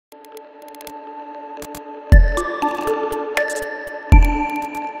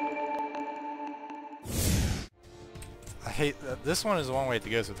hate that. This one is the one way to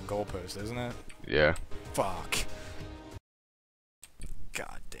go through the goalpost, isn't it? Yeah. Fuck.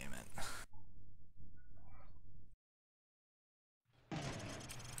 God damn it.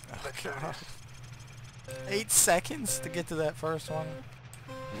 Oh, God. 8 seconds to get to that first one.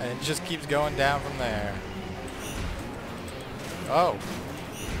 And it just keeps going down from there. Oh.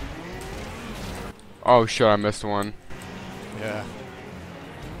 Oh shit, I missed one. Yeah.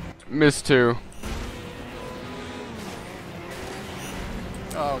 Missed two.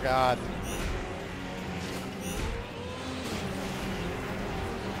 Oh God.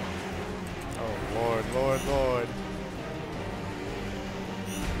 Oh Lord, Lord, Lord.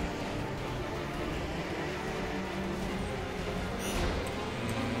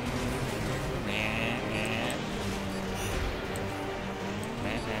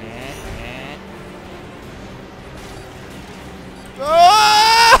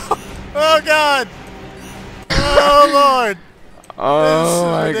 Oh! Oh God! Oh Lord! Oh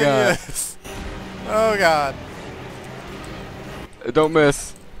my God! Oh God! Don't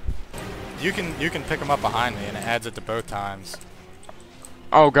miss. You can pick them up behind me, and it adds it to both times.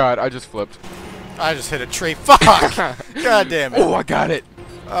 Oh God! I just flipped. I just hit a tree. Fuck! God damn it! Oh, I got it.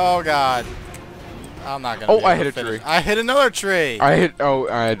 Oh God! I'm not gonna. Oh, I hit a tree. I hit another tree. I hit. Oh,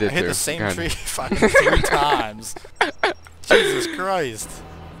 I did. I hit too. the same God. tree fucking 3 times. Jesus Christ!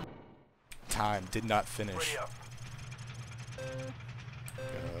 Time did not finish.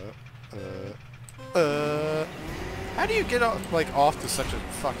 How do you get off to such a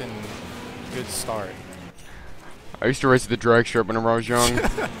fucking good start? I used to race at the drag strip whenever I was young.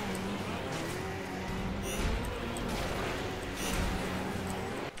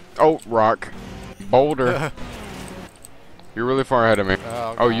 Oh, rock. Boulder. You're really far ahead of me.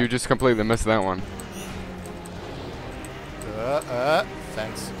 Oh, you just completely missed that one.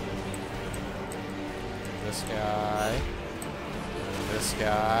 Thanks. This guy. This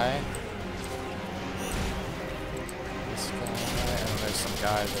guy. This guy. And there's some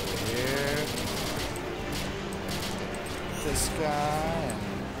guys over here. This guy.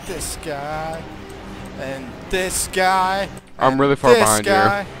 And this guy. And this guy. I'm really far behind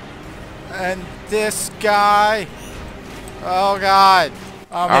you. And this guy. Oh God.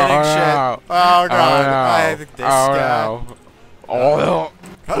 I'm hitting shit. Oh God. I think this guy. Oh no.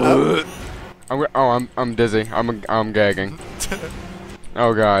 I'm dizzy. I'm gagging.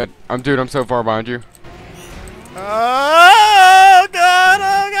 Oh God. I'm so far behind you. Oh God.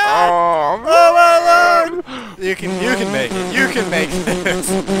 Oh God. Oh, oh my Lord. You can make it. You can make this.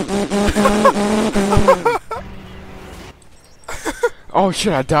 Oh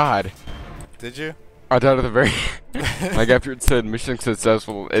shit, I died. Did you? I died at the very like after it said mission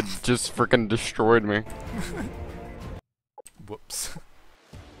successful, it just freaking destroyed me. Whoops.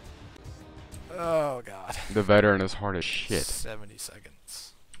 Oh God. The veteran is hard as shit. 70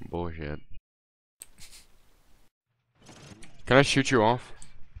 seconds. Bullshit. Can I shoot you off?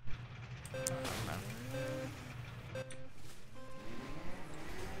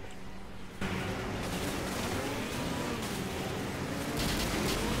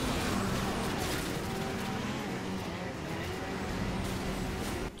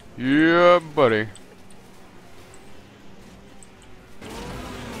 Yeah, buddy.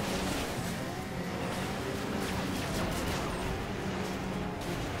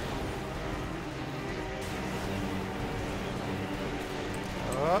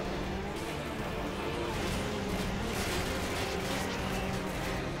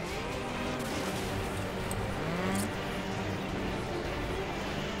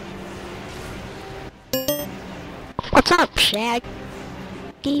 What's up,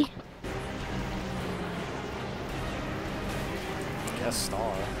 Shaaggyyy? Guest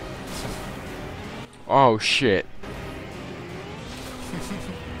star. Oh shit.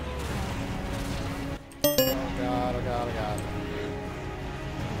 Oh God, oh God, oh God.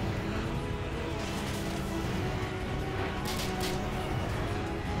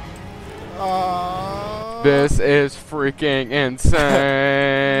 Oh. This is freaking insane.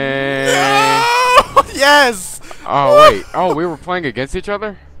 No! Yes! Oh wait. Oh, we were playing against each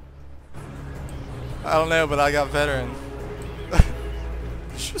other? I don't know, but I got veteran.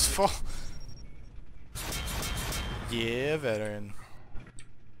 Just fall. Yeah, veteran.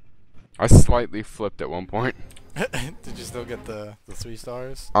 I slightly flipped at one point. Did you still get the 3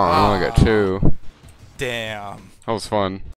 stars? Oh, I only got 2. Damn. That was fun.